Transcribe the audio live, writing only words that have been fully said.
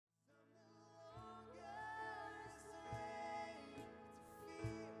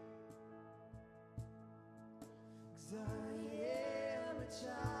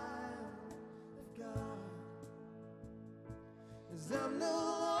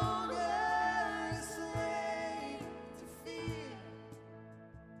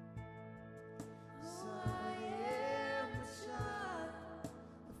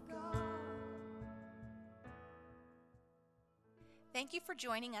Thank you for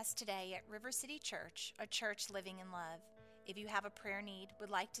joining us today at River City Church, a church living in love. If you have a prayer need,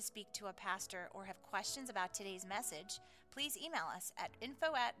 would like to speak to a pastor, or have questions about today's message, please email us at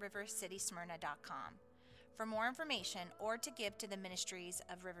info@rivercitysmyrna.com. For more information or to give to the ministries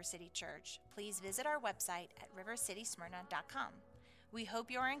of River City Church, please visit our website at rivercitysmyrna.com. We hope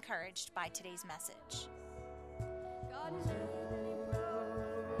you are encouraged by today's message. God is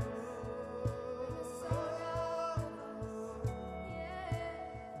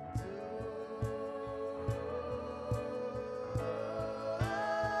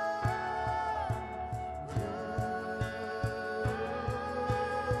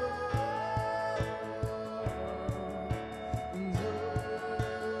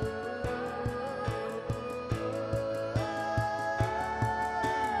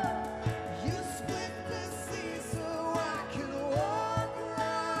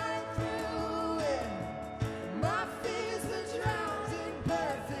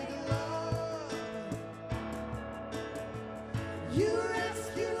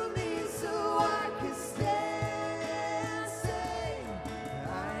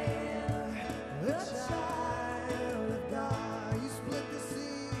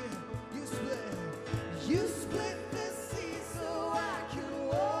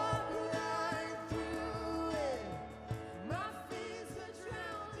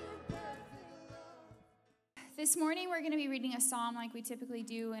This morning we're going to be reading a psalm like we typically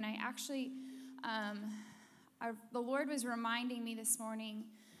do, and I actually, the Lord was reminding me this morning,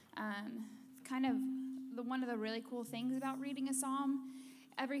 kind of one of the really cool things about reading a psalm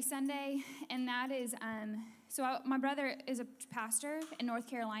every Sunday, and that is, my brother is a pastor in North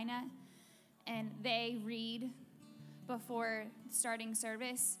Carolina, and they read before starting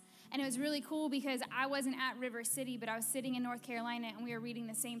service. And it was really cool because I wasn't at River City, but I was sitting in North Carolina, and we were reading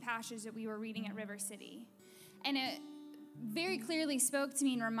the same passage that we were reading at River City. And it very clearly spoke to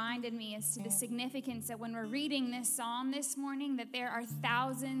me and reminded me as to the significance that when we're reading this psalm this morning, that there are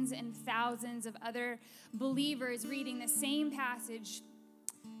thousands and thousands of other believers reading the same passage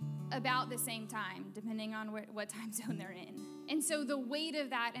about the same time, depending on what time zone they're in. And so the weight of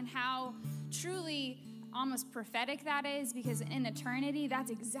that and how truly almost prophetic that is, because in eternity,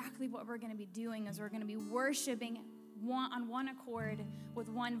 that's exactly what we're going to be doing, is we're going to be worshiping on one accord with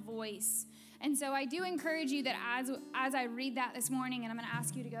one voice. And so I do encourage you that as I read that this morning, and I'm going to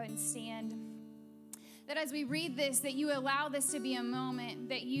ask you to go ahead and stand, that as we read this, that you allow this to be a moment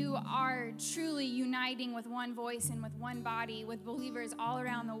that you are truly uniting with one voice and with one body, with believers all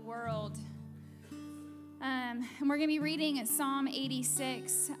around the world. And we're going to be reading Psalm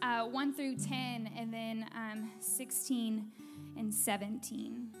 86, 1 through 10, and then 16 and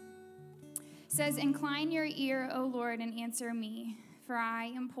 17. It says, "Incline your ear, O Lord, and answer me, for I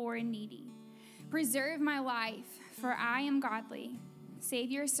am poor and needy. Preserve my life, for I am godly. Save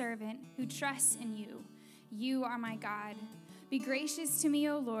your servant who trusts in you. You are my God. Be gracious to me,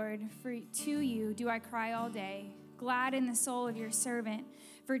 O Lord, for to you do I cry all day. Glad in the soul of your servant,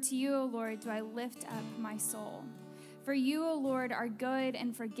 for to you, O Lord, do I lift up my soul. For you, O Lord, are good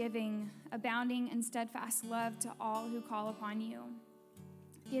and forgiving, abounding in steadfast love to all who call upon you.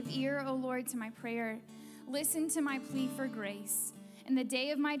 Give ear, O Lord, to my prayer. Listen to my plea for grace. In the day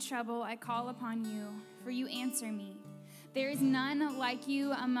of my trouble, I call upon you, for you answer me. There is none like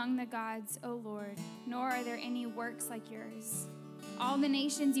you among the gods, O Lord, nor are there any works like yours. All the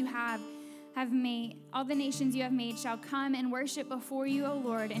nations you have made shall come and worship before you, O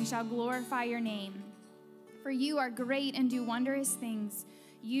Lord, and shall glorify your name. For you are great and do wondrous things.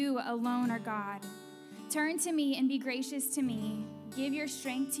 You alone are God. Turn to me and be gracious to me. Give your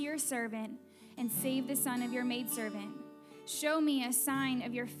strength to your servant and save the son of your maidservant. Show me a sign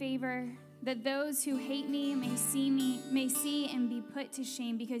of your favor, that those who hate me may see and be put to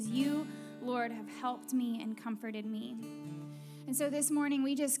shame, because you, Lord, have helped me and comforted me." And so this morning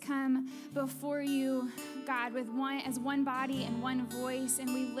we just come before you, God, as one body and one voice,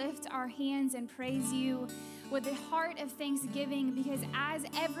 and we lift our hands and praise you with a heart of thanksgiving, because as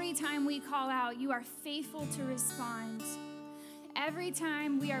every time we call out, you are faithful to respond. Every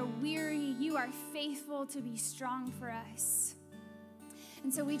time we are weary, you are faithful to be strong for us.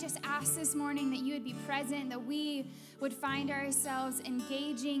 And so we just ask this morning that you would be present, that we would find ourselves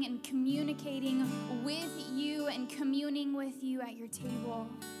engaging and communicating with you and communing with you at your table.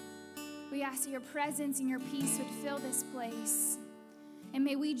 We ask that your presence and your peace would fill this place. And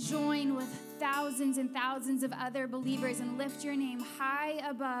may we join with thousands and thousands of other believers and lift your name high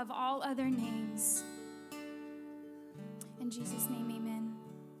above all other names. In Jesus' name, amen.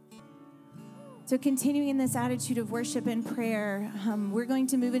 So continuing in this attitude of worship and prayer, we're going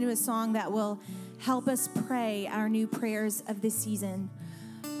to move into a song that will help us pray our new prayers of this season.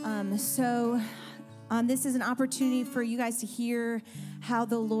 This is an opportunity for you guys to hear how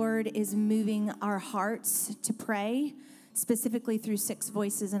the Lord is moving our hearts to pray, specifically through 6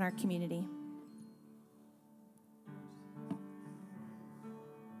 voices in our community.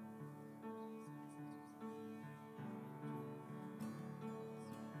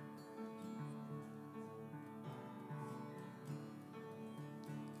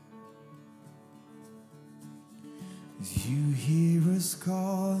 You hear us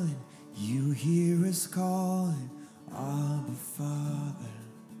calling, you hear us calling, Abba Father.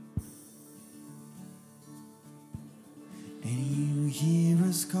 And you hear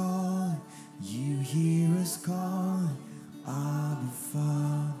us calling, Abba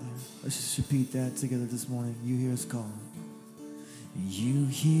Father. Let's just repeat that together this morning. You hear us calling. You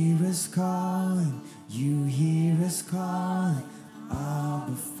hear us calling,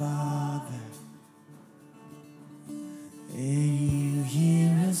 Abba Father. And you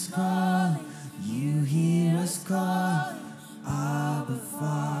hear us calling, Abba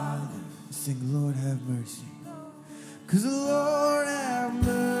Father. Sing, Lord, have mercy. 'Cause the Lord have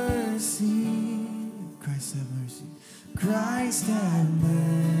mercy. Christ have mercy. Christ have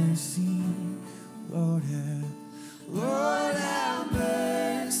mercy. Lord have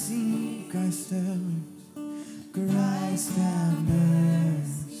mercy. Christ have mercy. Christ have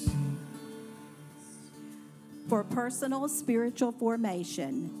mercy. For personal spiritual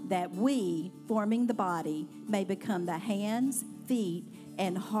formation, that we, forming the body, may become the hands, feet,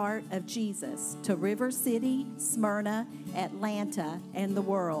 and heart of Jesus to River City, Smyrna, Atlanta, and the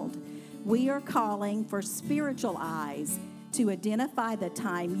world. We are calling for spiritual eyes to identify the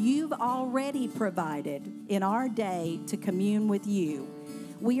time you've already provided in our day to commune with you.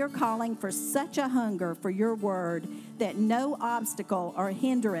 We are calling for such a hunger for your word that no obstacle or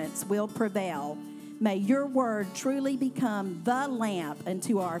hindrance will prevail. May your word truly become the lamp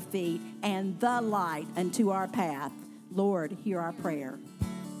unto our feet and the light unto our path. Lord, hear our prayer.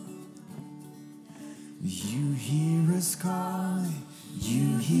 You hear us calling,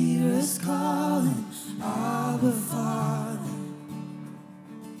 Abba Father.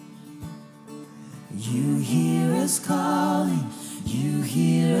 You hear us calling,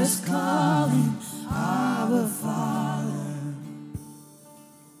 Abba Father.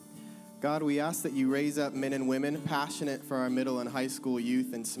 God, we ask that you raise up men and women passionate for our middle and high school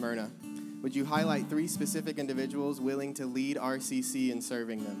youth in Smyrna. Would you highlight 3 specific individuals willing to lead RCC in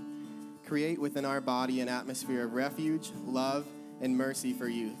serving them? Create within our body an atmosphere of refuge, love, and mercy for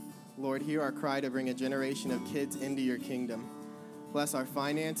youth. Lord, hear our cry to bring a generation of kids into your kingdom. Bless our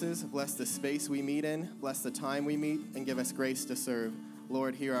finances, bless the space we meet in, bless the time we meet, and give us grace to serve.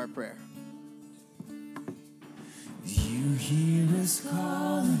 Lord, hear our prayer. You hear us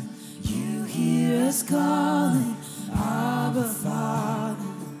calling, Abba Father.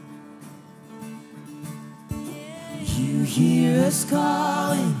 You hear us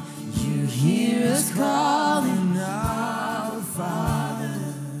calling, Abba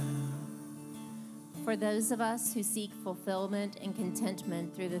Father. For those of us who seek fulfillment and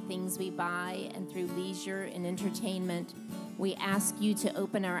contentment through the things we buy and through leisure and entertainment, we ask you to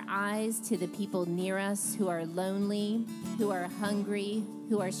open our eyes to the people near us who are lonely, who are hungry,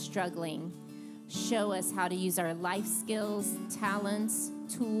 who are struggling. Show us how to use our life skills, talents,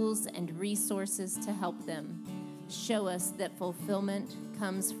 tools, and resources to help them. Show us that fulfillment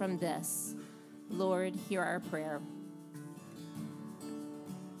comes from this. Lord, hear our prayer.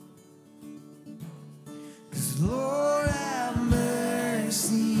 'Cause Lord have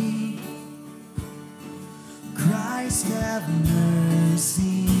mercy. Christ have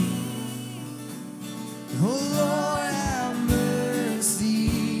mercy. Oh Lord have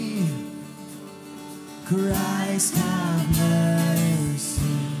mercy. Christ have mercy.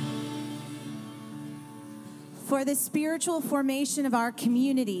 For the spiritual formation of our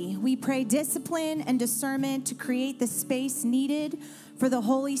community, we pray discipline and discernment to create the space needed for the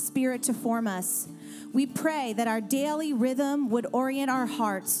Holy Spirit to form us. We pray that our daily rhythm would orient our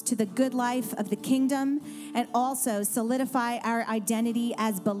hearts to the good life of the kingdom and also solidify our identity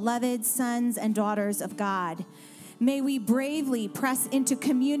as beloved sons and daughters of God. May we bravely press into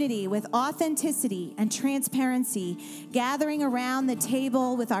community with authenticity and transparency, gathering around the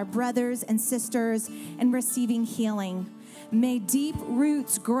table with our brothers and sisters and receiving healing. May deep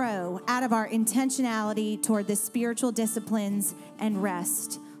roots grow out of our intentionality toward the spiritual disciplines and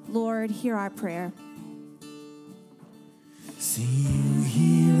rest. Lord, hear our prayer. See, you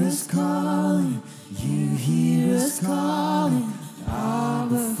hear us calling,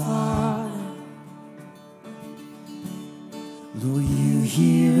 Abba Father. Lord, you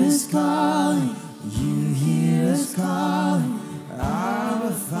hear us calling, you hear us calling,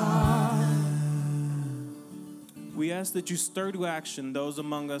 our Father. We ask that you stir to action those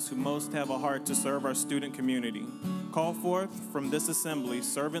among us who most have a heart to serve our student community. Call forth from this assembly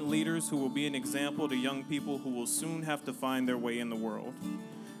servant leaders who will be an example to young people who will soon have to find their way in the world.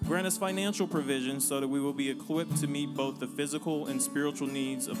 Grant us financial provision so that we will be equipped to meet both the physical and spiritual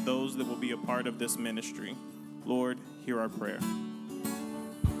needs of those that will be a part of this ministry. Lord, hear our prayer.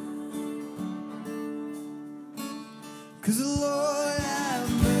 'Cause the Lord have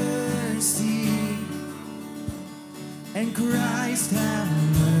mercy, and Christ have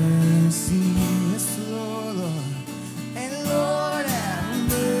mercy. Yes, Lord, Lord. And Lord have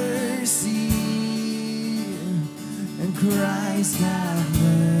mercy, and Christ have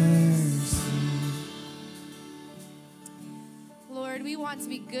mercy. Lord, we want to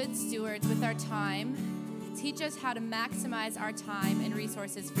be good stewards with our time. Teach us how to maximize our time and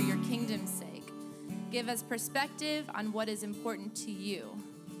resources for your kingdom's sake. Give us perspective on what is important to you.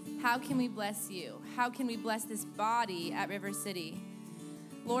 How can we bless you? How can we bless this body at River City?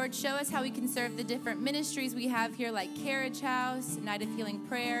 Lord, show us how we can serve the different ministries we have here, like Carriage House, Night of Healing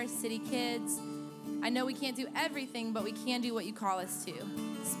Prayer, City Kids. I know we can't do everything, but we can do what you call us to.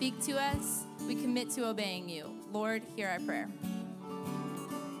 Speak to us. We commit to obeying you. Lord, hear our prayer.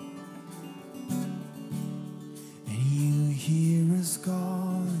 And you hear us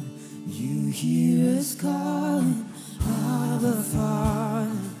calling, you hear us calling, Abba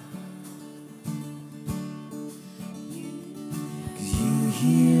Father. 'Cause you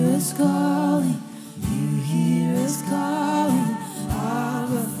hear us calling, you hear us calling,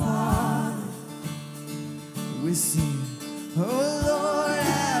 Abba Father. We sing, oh Lord,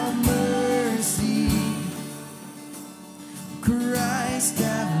 have mercy, Christ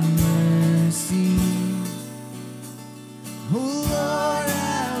have mercy. Oh Lord,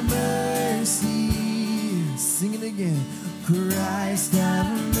 have mercy. Sing it again. Christ,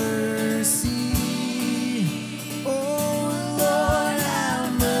 have mercy. Oh Lord,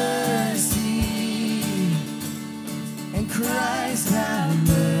 have mercy. And Christ, have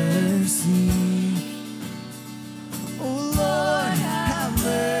mercy. Oh Lord, have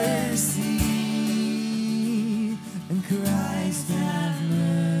mercy. And Christ, have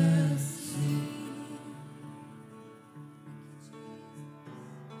mercy.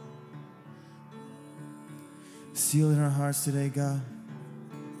 Seal in our hearts today, God.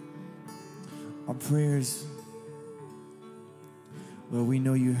 Our prayers, Lord, we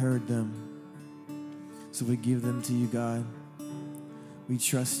know you heard them. So we give them to you, God. We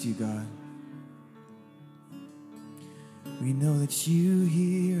trust you, God. We know that you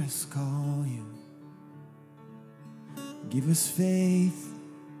hear us call you. Give us faith.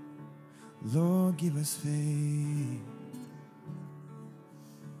 Lord, give us faith.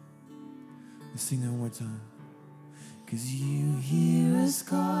 Let's sing that one more time. 'Cause you hear us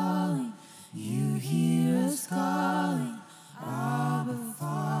calling, you hear us calling, Abba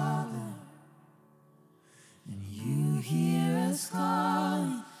Father. And you hear us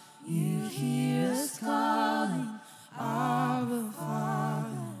calling, you hear us calling, Abba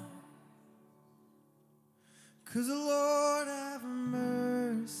Father. 'Cause the Lord have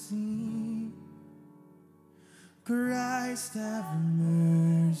mercy, Christ have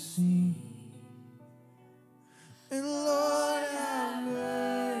mercy. And Lord have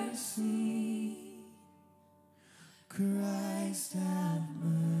mercy, Christ have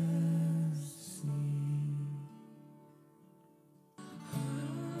mercy.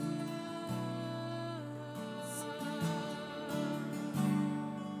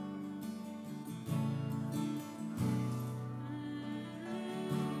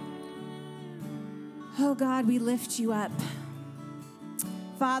 Oh God, we lift you up.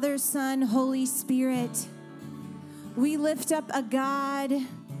 Father, Son, Holy Spirit, we lift up a God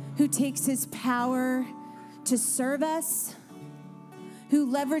who takes his power to serve us, who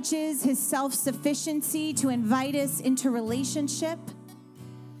leverages his self-sufficiency to invite us into relationship,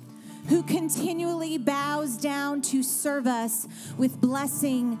 who continually bows down to serve us with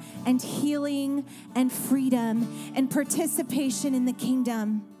blessing and healing and freedom and participation in the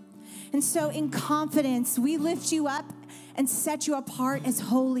kingdom. And so in confidence, we lift you up and set you apart as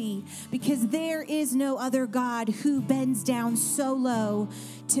holy, because there is no other God who bends down so low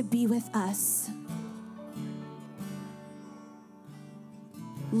to be with us.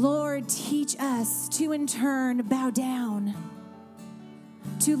 Lord, teach us to in turn bow down,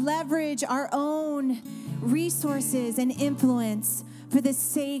 to leverage our own resources and influence for the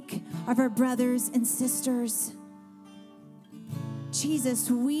sake of our brothers and sisters. Jesus,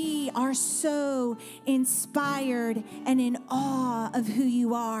 we are so inspired and in awe of who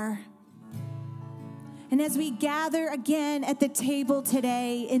you are. And as we gather again at the table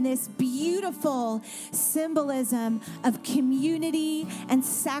today in this beautiful symbolism of community and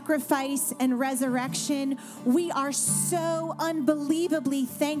sacrifice and resurrection, we are so unbelievably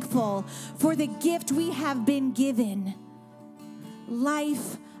thankful for the gift we have been given.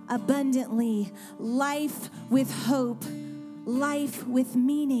 Life abundantly, life with hope, life with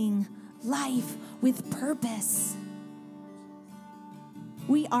meaning, life with purpose.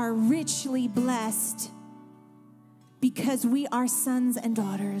 We are richly blessed because we are sons and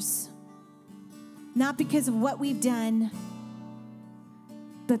daughters, not because of what we've done,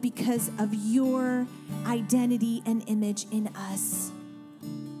 but because of your identity and image in us.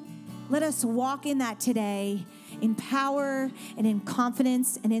 Let us walk in that today, in power and in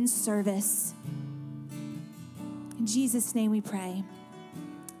confidence and in service. In Jesus' name we pray.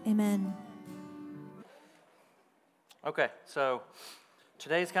 Amen. Okay, so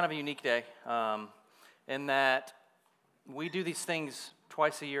today is kind of a unique day in that we do these things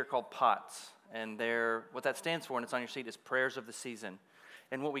twice a year called P.O.T.S. And what that stands for, and it's on your seat, is Prayers of the Season.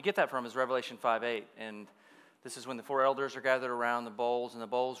 And what we get that from is Revelation 5:8. And this is when the four elders are gathered around the bowls, and the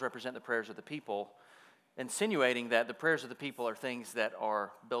bowls represent the prayers of the people, insinuating that the prayers of the people are things that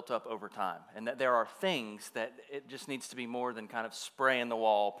are built up over time, and that there are things that it just needs to be more than kind of spraying the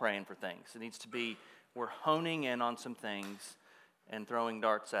wall praying for things. It needs to be, we're honing in on some things and throwing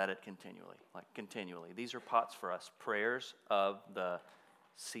darts at it continually. These are P.O.T.S for us, prayers of the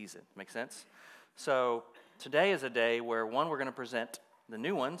season. Make sense? So today is a day where, one, we're going to present the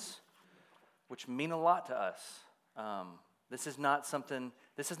new ones, which mean a lot to us. This is not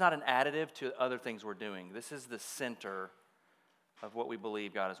an additive to other things we're doing. This is the center of what we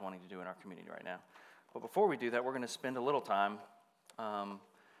believe God is wanting to do in our community right now. But before we do that, we're going to spend a little time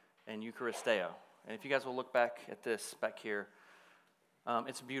in Eucharisteo. And if you guys will look back at this back here,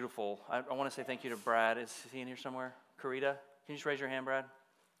 it's beautiful. I want to say thank you to Brad. Is he in here somewhere? Karita? Can you just raise your hand, Brad?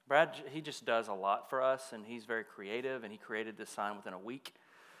 Brad, he just does a lot for us, and he's very creative, and he created this sign within a week.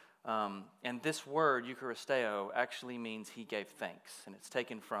 And this word, Eucharisteo, actually means he gave thanks, and it's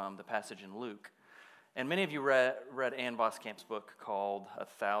taken from the passage in Luke. And many of you read Ann Voskamp's book called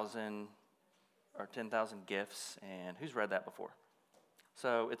 1,000 or 10,000 Gifts, and who's read that before?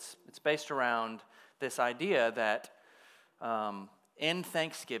 So it's based around this idea that in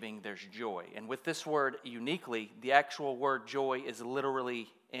Thanksgiving, there's joy. And with this word uniquely, the actual word joy is literally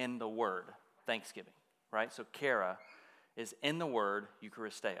in the word Thanksgiving, right? So kara is in the word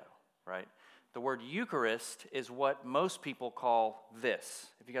Eucharisteo, right? The word Eucharist is what most people call this.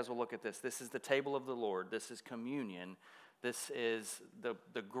 If you guys will look at this, this is the table of the Lord. This is communion. This is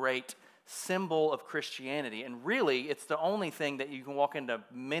the great symbol of Christianity. And really, it's the only thing that you can walk into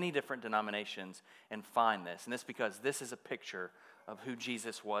many different denominations and find this. And this because this is a picture of who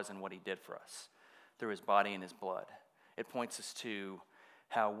Jesus was and what he did for us through his body and his blood. It points us to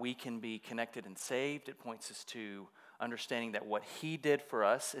how we can be connected and saved. It points us to understanding that what he did for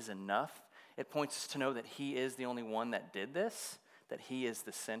us is enough. It points us to know that he is the only one that did this, that he is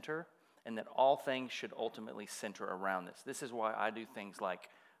the center, and that all things should ultimately center around this. This is why I do things like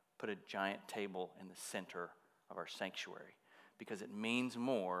put a giant table in the center of our sanctuary, because it means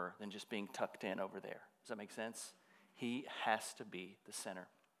more than just being tucked in over there. Does that make sense? He has to be the center.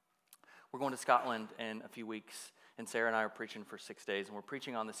 We're going to Scotland in a few weeks, and Sarah and I are preaching for 6 days, and we're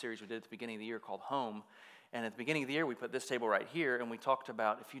preaching on the series we did at the beginning of the year called Home. And at the beginning of the year, we put this table right here, and we talked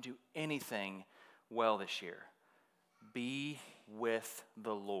about if you do anything well this year, be with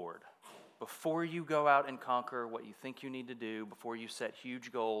the Lord. Before you go out and conquer what you think you need to do, before you set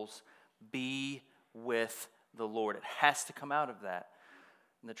huge goals, be with the Lord. It has to come out of that.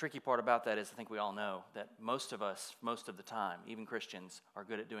 And the tricky part about that is I think we all know that most of us, most of the time, even Christians, are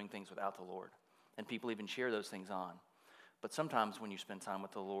good at doing things without the Lord. And people even cheer those things on. But sometimes when you spend time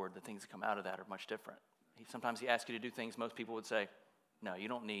with the Lord, the things that come out of that are much different. Sometimes he asks you to do things most people would say, no, you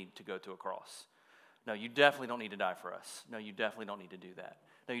don't need to go to a cross. No, you definitely don't need to die for us. No, you definitely don't need to do that.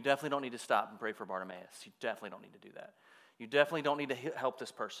 No, you definitely don't need to stop and pray for Bartimaeus. You definitely don't need to do that. You definitely don't need to help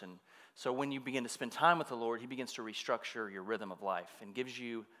this person. So when you begin to spend time with the Lord, he begins to restructure your rhythm of life and gives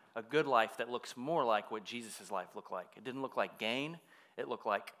you a good life that looks more like what Jesus' life looked like. It didn't look like gain. It looked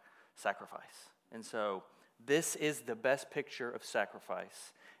like sacrifice. And so this is the best picture of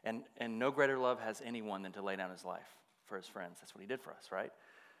sacrifice. And no greater love has anyone than to lay down his life for his friends. That's what he did for us, right?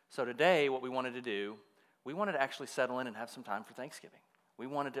 So today, what we wanted to do, we wanted to actually settle in and have some time for Thanksgiving. We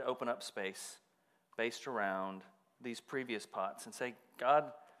wanted to open up space based around these previous P.O.T.S and say,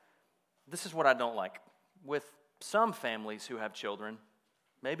 God, this is what I don't like with some families who have children,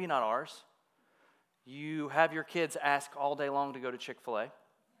 maybe not ours, you have your kids ask all day long to go to Chick-fil-A.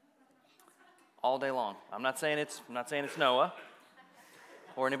 All day long. I'm not saying it's Noah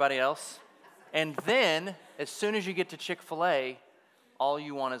or anybody else. And then, as soon as you get to Chick-fil-A, all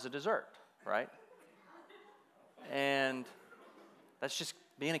you want is a dessert, right? And that's just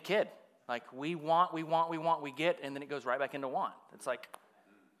being a kid. Like, we want, we get, and then it goes right back into want. It's like,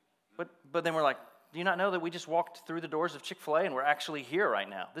 but then we're like, do you not know that we just walked through the doors of Chick-fil-A and we're actually here right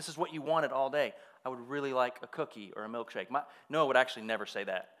now? This is what you wanted all day. I would really like a cookie or a milkshake. Noah would actually never say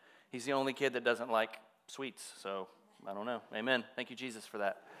that. He's the only kid that doesn't like sweets, so I don't know. Amen. Thank you, Jesus, for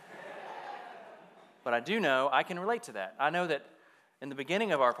that. But I do know I can relate to that. I know that in the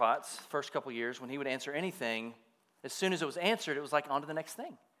beginning of our P.O.T.S, first couple years, when he would answer anything, as soon as it was answered, it was like on to the next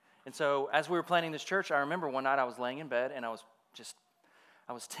thing. And so as we were planning this church, I remember one night I was laying in bed and I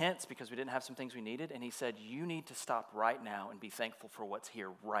was tense because we didn't have some things we needed. And he said, you need to stop right now and be thankful for what's here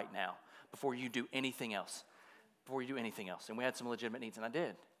right now before you do anything else. And we had some legitimate needs, and I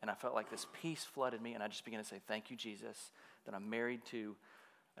did. And I felt like this peace flooded me, and I just began to say, thank you, Jesus, that I'm married to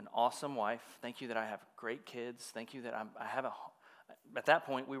an awesome wife. Thank you that I have great kids. Thank you that I have a... At that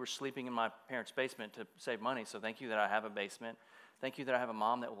point, we were sleeping in my parents' basement to save money, so thank you that I have a basement. Thank you that I have a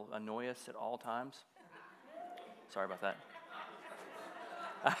mom that will annoy us at all times. Sorry about that.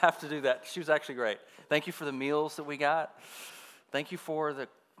 I have to do that. She was actually great. Thank you for the meals that we got. Thank you for the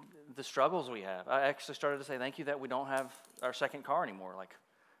struggles we have. I actually started to say thank you that we don't have our second car anymore, like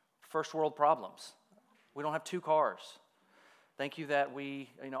first world problems. We don't have 2 cars. Thank you that we,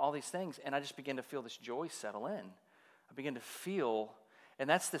 all these things. And I just began to feel this joy settle in. I began to feel, and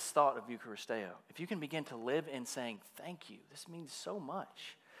that's this thought of Eucharisteo. If you can begin to live in saying thank you, this means so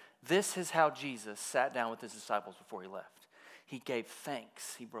much. This is how Jesus sat down with his disciples before he left. He gave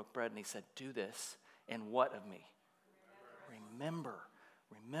thanks. He broke bread and he said, do this in what of me?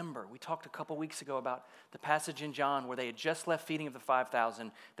 Remember. We talked a couple weeks ago about the passage in John where they had just left feeding of the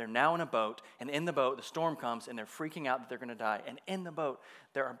 5,000. They're now in a boat, and in the boat, the storm comes, and they're freaking out that they're going to die. And in the boat,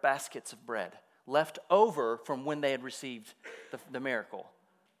 there are baskets of bread left over from when they had received the miracle.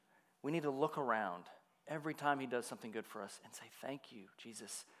 We need to look around every time he does something good for us and say, thank you,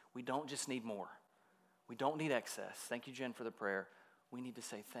 Jesus. We don't just need more. We don't need excess. Thank you, Jen, for the prayer. We need to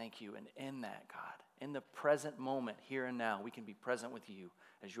say thank you. And in that, God, in the present moment, here and now, we can be present with you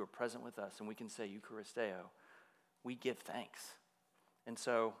as you are present with us. And we can say, Eucharisteo, we give thanks. And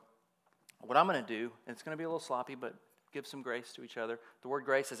so what I'm going to do, and it's going to be a little sloppy, but give some grace to each other. The word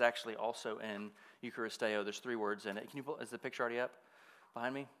grace is actually also in Eucharisteo. There's 3 words in it. Is the picture already up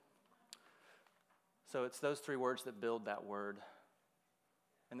behind me? So it's those 3 words that build that word.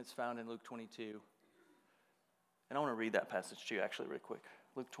 And it's found in Luke 22. And I want to read that passage to you actually really quick.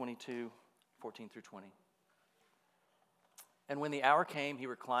 Luke 22, 14 through 20. And when the hour came, he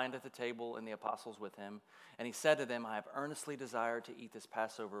reclined at the table and the apostles with him. And he said to them, I have earnestly desired to eat this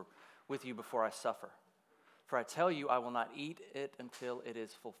Passover with you before I suffer. For I tell you, I will not eat it until it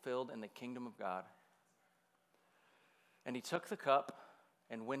is fulfilled in the kingdom of God. And he took the cup,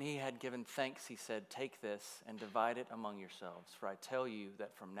 and when he had given thanks, he said, take this and divide it among yourselves. For I tell you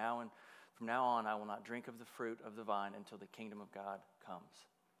that from now on, I will not drink of the fruit of the vine until the kingdom of God comes.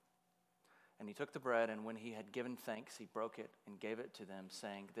 And he took the bread, and when he had given thanks, he broke it and gave it to them,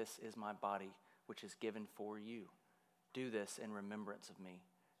 saying, this is my body, which is given for you. Do this in remembrance of me.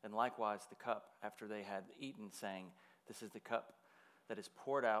 And likewise the cup, after they had eaten, saying, this is the cup that is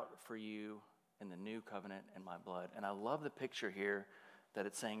poured out for you in the new covenant in my blood. And I love the picture here that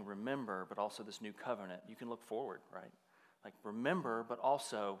it's saying remember, but also this new covenant. You can look forward, right? Like remember, but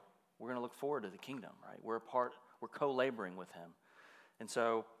also we're going to look forward to the kingdom, right? We're co-laboring with him. And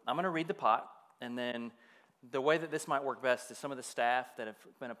so I'm going to read the pot, and then the way that this might work best is some of the staff that have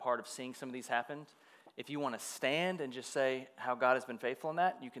been a part of seeing some of these happen. If you want to stand and just say how God has been faithful in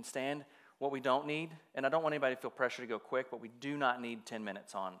that, you can stand. What we don't need, and I don't want anybody to feel pressure to go quick, but we do not need 10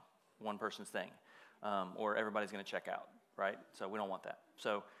 minutes on one person's thing, or everybody's going to check out, right? So we don't want that.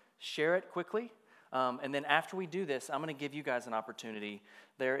 So share it quickly. And then after we do this, I'm going to give you guys an opportunity.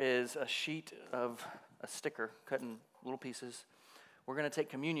 There is a sheet of a sticker cut in little pieces. We're going to take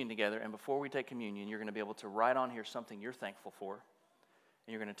communion together, and before we take communion, you're going to be able to write on here something you're thankful for,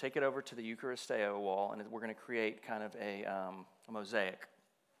 and you're going to take it over to the Eucharisteo wall, and we're going to create kind of a mosaic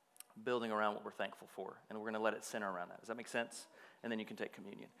building around what we're thankful for, and we're going to let it center around that. Does that make sense? And then you can take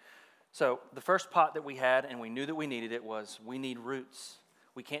communion. So the first pot that we had, and we knew that we needed it, was we need roots.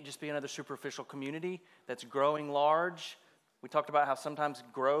 We can't just be another superficial community that's growing large. We talked about how sometimes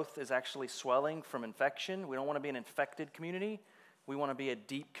growth is actually swelling from infection. We don't want to be an infected community. We want to be a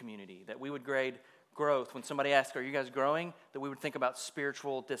deep community, that we would grade growth, when somebody asks, are you guys growing? That we would think about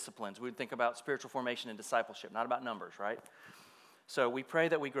spiritual disciplines. We would think about spiritual formation and discipleship, not about numbers, right? So we pray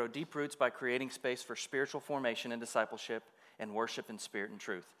that we grow deep roots by creating space for spiritual formation and discipleship and worship in spirit and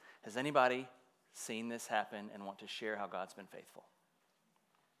truth. Has anybody seen this happen and want to share how God's been faithful?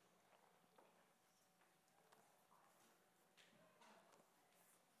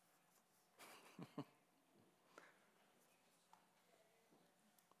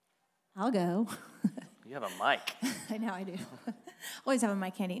 I'll go. You have a mic. I know I do. Always have a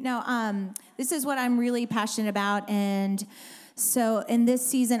mic handy. No, this is what I'm really passionate about. And so in this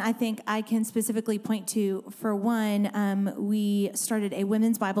season, I think I can specifically point to, for one, we started a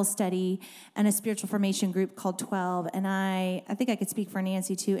women's Bible study and a spiritual formation group called 12. And I think I could speak for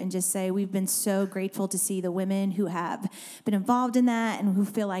Nancy too and just say we've been so grateful to see the women who have been involved in that and who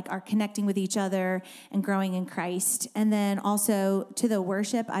feel like are connecting with each other and growing in Christ. And then also to the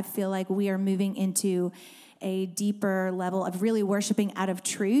worship, I feel like we are moving into a deeper level of really worshiping out of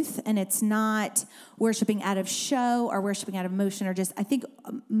truth. And it's not worshiping out of show or worshiping out of emotion or just, I think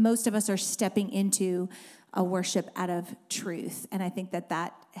most of us are stepping into a worship out of truth. And I think that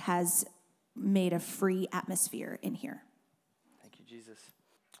that has made a free atmosphere in here. Thank you, Jesus.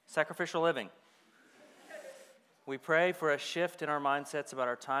 Sacrificial living. We pray for a shift in our mindsets about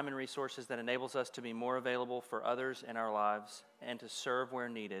our time and resources that enables us to be more available for others in our lives and to serve where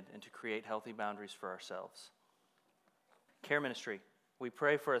needed and to create healthy boundaries for ourselves. Care ministry. We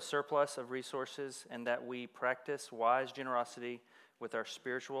pray for a surplus of resources and that we practice wise generosity with our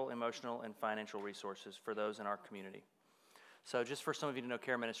spiritual, emotional, and financial resources for those in our community. So just for some of you to know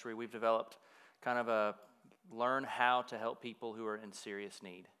care ministry, we've developed kind of a learn how to help people who are in serious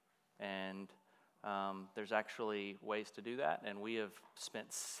need. And there's actually ways to do that, and we have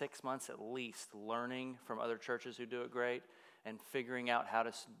spent 6 months at least learning from other churches who do it great and figuring out how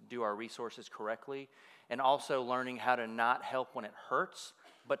to do our resources correctly, and also learning how to not help when it hurts,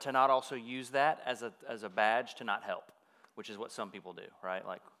 but to not also use that as a badge to not help, which is what some people do, right?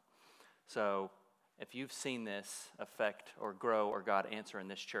 So if you've seen this affect or grow or God answer in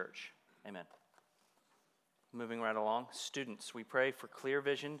this church, amen. Moving right along, students. We pray for clear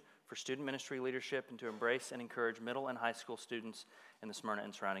vision for student ministry leadership and to embrace and encourage middle and high school students in the Smyrna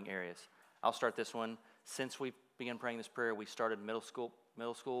and surrounding areas. I'll start this one. Since we began praying this prayer, we started middle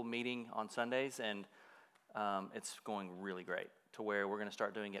school meeting on Sundays, and it's going really great to where we're going to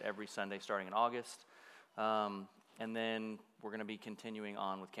start doing it every Sunday starting in August. And then we're going to be continuing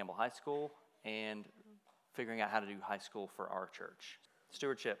on with Campbell High School and figuring out how to do high school for our church.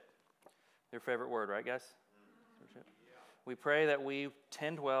 Stewardship. Your favorite word, right, guys? Stewardship. We pray that we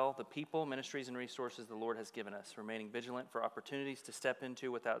tend well the people, ministries, and resources the Lord has given us, remaining vigilant for opportunities to step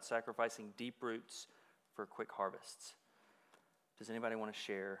into without sacrificing deep roots for quick harvests. Does anybody want to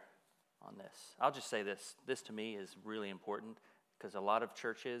share on this? I'll just say this. This to me is really important because a lot of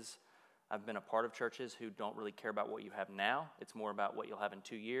churches, I've been a part of churches who don't really care about what you have now. It's more about what you'll have in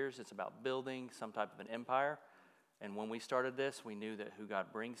 2 years. It's about building some type of an empire. And when we started this, we knew that who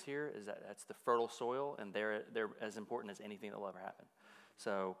God brings here is that's the fertile soil, and they're as important as anything that will ever happen.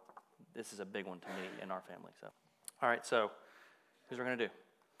 So this is a big one to me and our family. So, all right, so here's what we're going to do.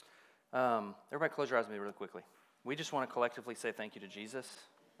 Everybody close your eyes with me really quickly. We just want to collectively say thank you to Jesus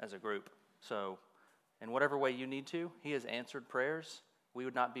as a group. So in whatever way you need to, he has answered prayers. We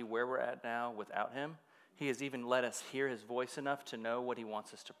would not be where we're at now without him. He has even let us hear his voice enough to know what he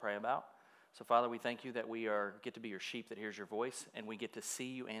wants us to pray about. So, Father, we thank you that we get to be your sheep that hears your voice, and we get to see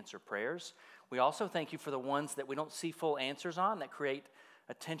you answer prayers. We also thank you for the ones that we don't see full answers on that create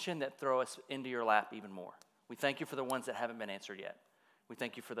a tension that throw us into your lap even more. We thank you for the ones that haven't been answered yet. We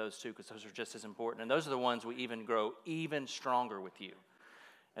thank you for those too, because those are just as important. And those are the ones we even grow even stronger with you.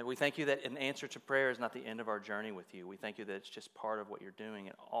 And we thank you that an answer to prayer is not the end of our journey with you. We thank you that it's just part of what you're doing.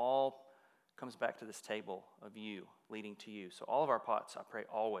 It all comes back to this table of you, leading to you. So all of our pots, I pray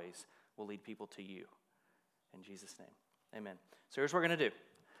always, will lead people to you. In Jesus' name, amen. So here's what we're going to do.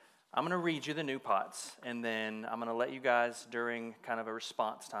 I'm going to read you the new pots, and then I'm going to let you guys, during kind of a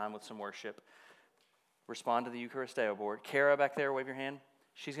response time with some worship, respond to the Eucharisteo board. Kara back there, wave your hand.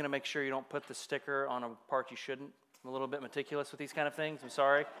 She's going to make sure you don't put the sticker on a part you shouldn't. I'm a little bit meticulous with these kind of things. I'm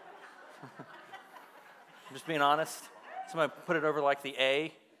sorry. I'm just being honest. Somebody put it over like the A,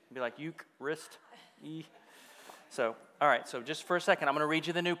 and be like, Eucharist, E. So, all right, so just for a second, I'm going to read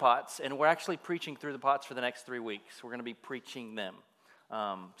you the new pots, and we're actually preaching through the pots for the next 3 weeks. We're going to be preaching them.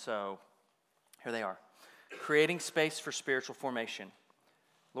 So here they are. Creating space for spiritual formation.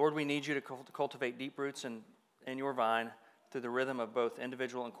 Lord, we need you to cultivate deep roots in your vine through the rhythm of both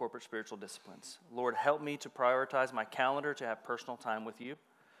individual and corporate spiritual disciplines. Lord, help me to prioritize my calendar to have personal time with you.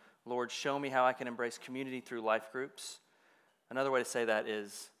 Lord, show me how I can embrace community through life groups. Another way to say that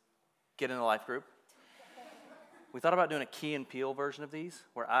is get in a life group. We thought about doing a Key and Peele version of these,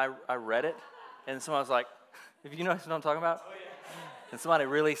 where I read it, and someone was like, if you know what I'm talking about? Oh, yeah. And somebody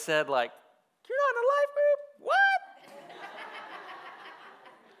really said, like, you're not in a life group? What?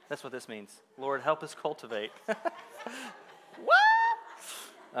 That's what this means. Lord, help us cultivate. What?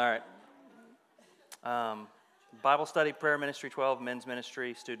 All right. Bible study, prayer ministry, 12, men's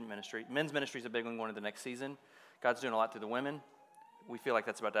ministry, student ministry. Men's ministry is a big one going into the next season. God's doing a lot through the women. We feel like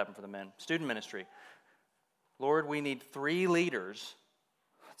that's about to happen for the men. Student ministry. Lord, we need 3 leaders.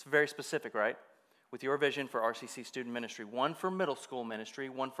 It's very specific, right? With your vision for RCC student ministry. 1 for middle school ministry,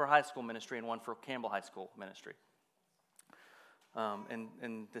 1 for high school ministry, and 1 for Campbell High School ministry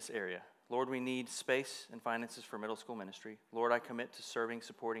in this area. Lord, we need space and finances for middle school ministry. Lord, I commit to serving,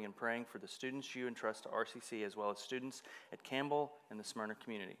 supporting, and praying for the students you entrust to RCC, as well as students at Campbell and the Smyrna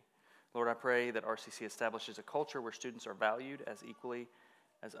community. Lord, I pray that RCC establishes a culture where students are valued as equally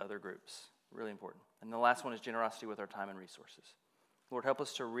as other groups. Really important. And the last one is generosity with our time and resources. Lord, help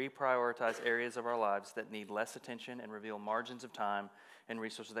us to reprioritize areas of our lives that need less attention and reveal margins of time and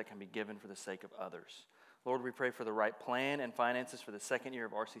resources that can be given for the sake of others. Lord, we pray for the right plan and finances for the second year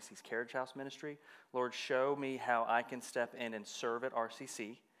of RCC's Carriage House ministry. Lord, show me how I can step in and serve at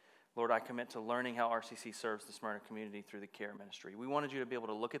RCC. Lord, I commit to learning how RCC serves the Smyrna community through the care ministry. We wanted you to be able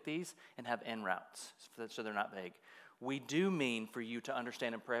to look at these and have en routes so they're not vague. We do mean for you to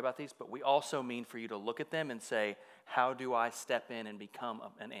understand and pray about these, but we also mean for you to look at them and say, how do I step in and become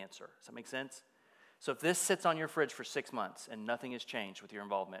an answer? Does that make sense? So if this sits on your fridge for 6 months and nothing has changed with your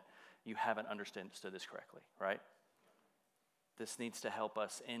involvement, you haven't understood this correctly, right? This needs to help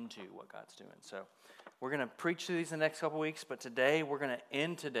us into what God's doing. So we're going to preach through these in the next couple weeks, but today we're going to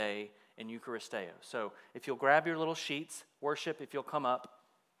end today in Eucharisteo. So if you'll grab your little sheets, worship, if you'll come up.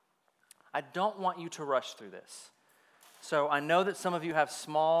 I don't want you to rush through this. So I know that some of you have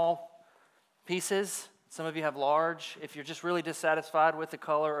small pieces, some of you have large. If you're just really dissatisfied with the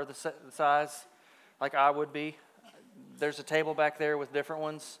color or the size, like I would be, there's a table back there with different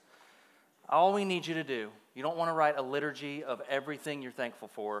ones. All we need you to do, you don't want to write a liturgy of everything you're thankful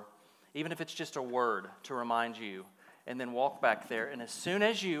for, even if it's just a word to remind you, and then walk back there. And as soon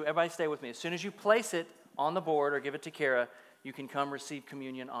as you, everybody stay with me, as soon as you place it on the board or give it to Kara, you can come receive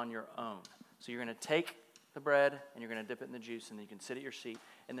communion on your own. So you're going to take the bread and you're going to dip it in the juice, and then you can sit at your seat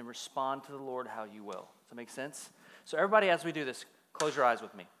and then respond to the Lord how you will. Does that make sense? So everybody, as we do this, close your eyes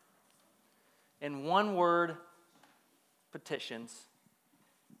with me. In one word petitions,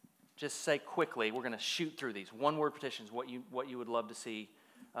 just say quickly, we're going to shoot through these. One word petitions, what you would love to see,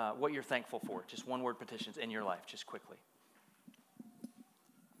 what you're thankful for. Just one word petitions in your life, just quickly.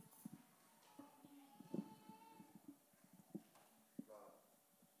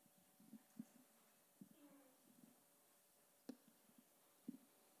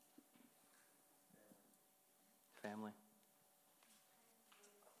 Family.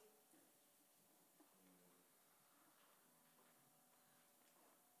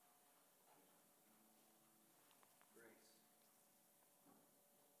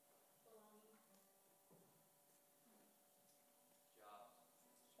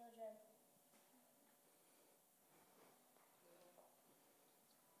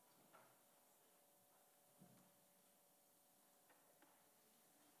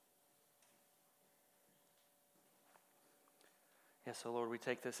 Yeah, so Lord, we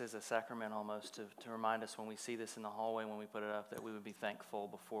take this as a sacrament almost to remind us when we see this in the hallway, when we put it up, that we would be thankful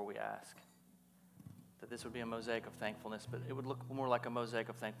before we ask. That this would be a mosaic of thankfulness, but it would look more like a mosaic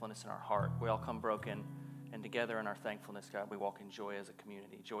of thankfulness in our heart. We all come broken, and together in our thankfulness, God, we walk in joy as a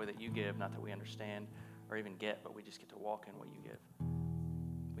community. Joy that you give, not that we understand or even get, but we just get to walk in what you give.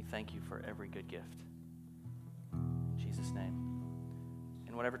 We thank you for every good gift. In Jesus' name.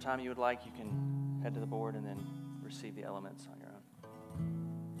 And whatever time you would like, you can head to the board and then receive the elements on your own.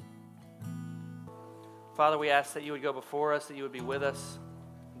 Father, we ask that you would go before us, that you would be with us,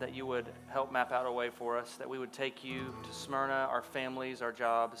 that you would help map out a way for us, that we would take you to Smyrna, our families, our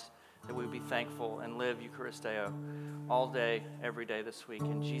jobs, that we would be thankful and live Eucharisteo all day, every day this week.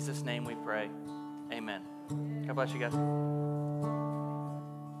 In Jesus' name we pray. Amen. God bless you guys.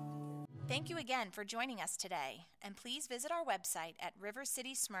 Thank you again for joining us today, and please visit our website at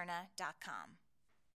rivercitysmyrna.com.